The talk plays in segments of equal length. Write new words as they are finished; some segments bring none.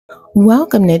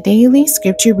Welcome to Daily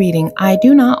Scripture Reading. I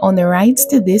do not own the rights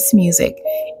to this music.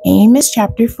 Amos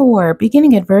chapter 4,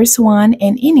 beginning at verse 1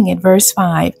 and ending at verse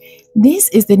 5. This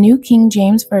is the New King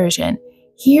James Version.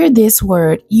 Hear this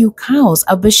word, you cows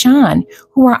of Bashan,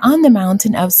 who are on the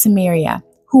mountain of Samaria,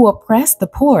 who oppress the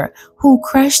poor, who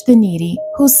crush the needy,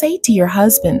 who say to your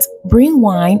husbands, bring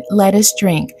wine, let us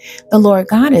drink. The Lord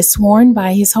God has sworn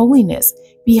by his holiness.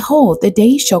 Behold, the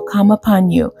day shall come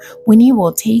upon you, when he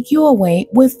will take you away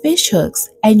with fish hooks,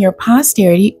 and your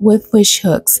posterity with fish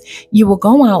hooks. You will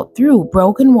go out through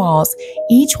broken walls,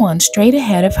 each one straight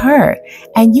ahead of her,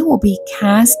 and you will be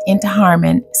cast into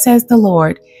Harmon, says the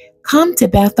Lord. Come to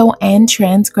Bethel and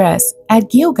transgress.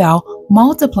 At Gilgal,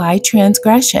 multiply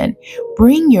transgression.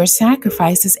 Bring your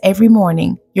sacrifices every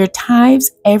morning, your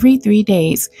tithes every 3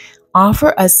 days.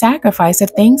 Offer a sacrifice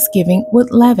of thanksgiving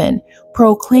with leaven.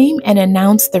 Proclaim and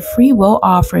announce the freewill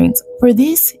offerings, for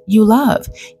this you love,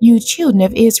 you children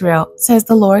of Israel, says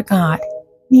the Lord God.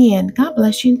 The end. God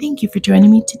bless you and thank you for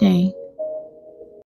joining me today.